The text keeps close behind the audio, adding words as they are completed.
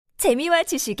재미와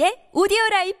지식의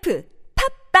오디오라이프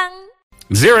팝빵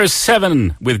Zero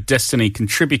 7 with Destiny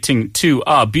contributing to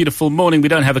our beautiful morning. We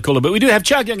don't have a caller, but we do have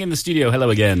Chagyung in the studio. Hello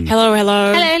again. Hello,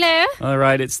 hello. Hello, hello. All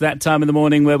right, it's that time in the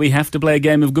morning where we have to play a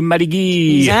game of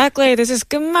끝말잇기. Exactly. This is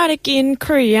끝말잇기 in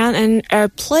Korean, and our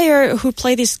player who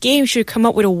play this game should come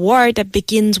up with a word that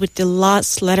begins with the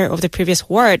last letter of the previous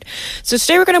word. So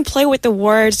today we're going to play with the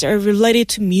words that are related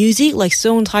to music, like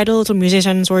song titles or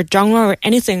musicians or genre or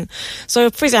anything. So,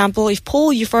 for example, if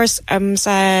Paul, you first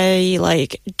say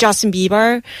like Justin Bieber,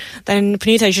 then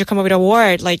Punita, you should come up with a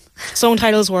word like song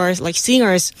titles or like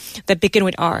singers that begin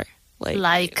with R.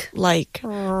 Like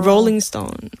Rolling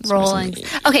Stones. Rolling.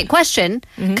 Okay, question.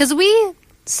 Because we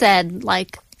said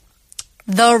like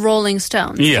the Rolling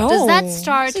Stones. Yeah. Does that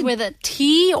start with a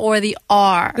T or the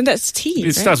R? And that's T. It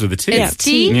right? starts with a T. It's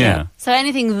T? Yeah. So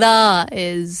anything the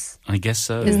is I guess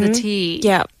so. the T.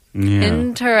 Yeah. Yeah.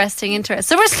 Interesting.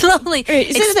 So we're slowly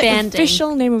Is it the expanding.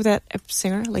 official name of that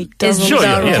singer? Like Sure,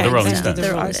 yeah, Okay. the Rolling Yeah, Stones. the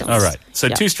Rolling Stones. All right, so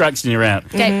Yeah. 2 strikes and you're out.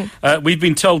 Okay. We've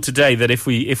been told today that if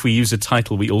we use a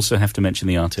title, we also have to mention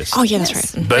the artist. Oh, yeah, that's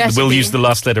right. But Recipe. we'll use the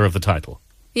last letter of the title.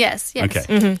 Yes.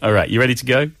 Okay. All right, you ready to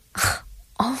go?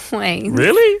 Always.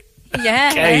 Really?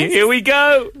 Yes. Okay, here we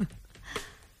go.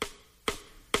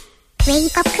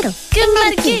 웨이크업 크루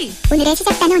끝말잇기. 오늘의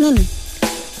시작 단어는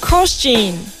Cross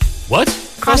Gene. What?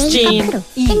 Cross Gene. 웨이크업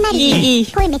크루 끝말잇기 E.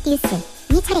 폴 매튜스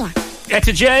니 차례야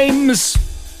Etta James.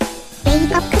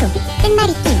 웨이크업 크루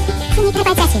끝말잇기 스니타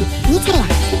바자즈 니 차례야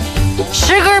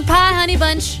Sugar Pie Honey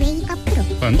Bunch. 웨이크업 크루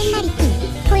Punch. 끝말잇기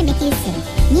폴 매튜스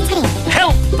니 차례야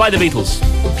Help by the Beatles.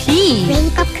 P.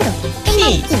 웨이크업 크루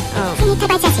끝말잇기 스니타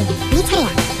바자즈 니 차례야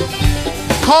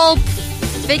Pulp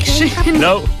Fiction.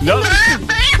 No.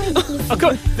 Oh,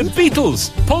 God. The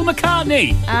Beatles. Paul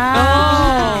McCartney.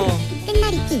 Oh.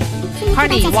 끝말잇기 스니타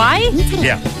Hardy, 바자즈 why? 니 차례야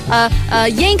Yeah.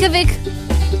 Yankovic.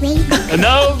 웨이크업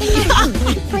No.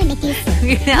 끝말잇기 폴 매튜스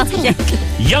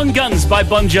Young Guns by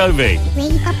Bon Jovi.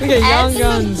 웨이크업 Okay, Young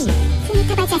Guns.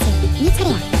 스니타 바자즈 니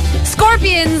차례야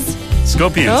Scorpions.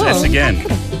 Scorpions. Oh. S again.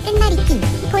 끝말잇기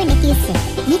폴 매튜스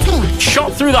니 차례야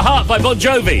Shot Through the Heart by Bon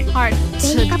Jovi. Heart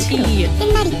to T.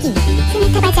 끝말잇기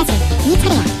스니타 바자즈 니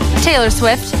차례야 Taylor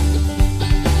Swift.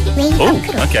 Oh,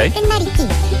 okay. 끝말잇기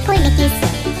폴 매튜스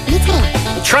니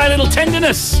차례야 Try a Little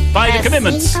Tenderness by The Yes.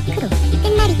 Commitments. 웨이크업 크루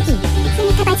끝말잇기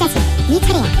스니타 바자즈 니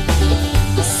차례야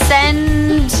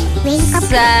Send. 웨이크업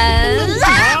Send.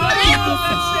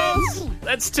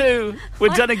 That's 2. We're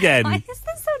done Why again. is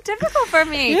this so difficult for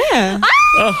me? Yeah.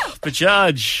 Oh,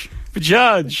 Bajaj.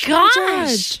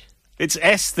 Gosh. It's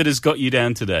S that has got you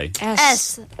down today.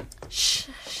 S.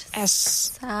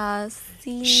 S.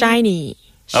 C. Shiny.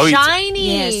 Oh, it's-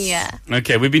 Shiny. Yes.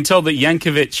 Okay, we've been told that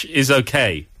Yankovic is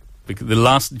okay. Because the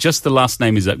last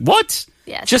name is okay. What?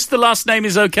 Yes. Just the last name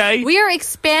is okay? We are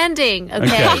expanding, okay?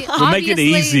 Okay, we'll make it Obviously,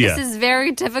 easier. This is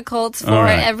very difficult for All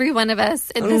right. every one of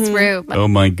us in this room. Oh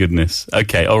my goodness.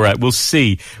 Okay, all right. We'll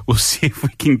see. We'll see if we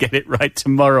can get it right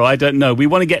tomorrow. I don't know. We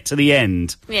want to get to the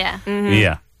end. Yeah.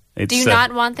 Yeah. It's, Do you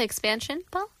not want the expansion,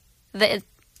 Paul?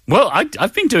 Well,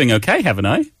 I've been doing okay, haven't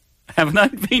I? Haven't I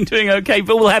been doing okay?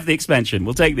 But we'll have the expansion.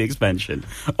 We'll take the expansion.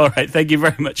 All right. Thank you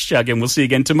very much, Chug, and we'll see you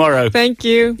again tomorrow. Thank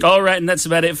you. All right, and that's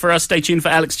about it for us. Stay tuned for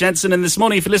Alex Jensen. And this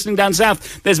morning, if you're listening down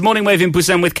south, there's Morning Wave in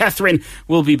Busan with Catherine.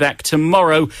 We'll be back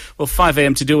tomorrow. Well, 5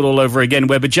 a.m. to do it all over again,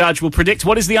 where Bajaj will predict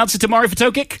what is the answer tomorrow for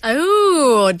Tokik.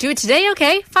 Oh, do it today?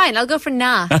 Okay, fine. I'll go for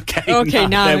nah. Okay. Okay,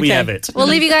 now, there we okay. have it. We'll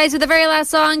leave you guys with the very last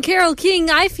song, Carole King,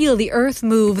 I Feel the Earth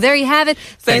Move. There you have it.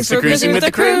 Thanks for cruising with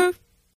the crew.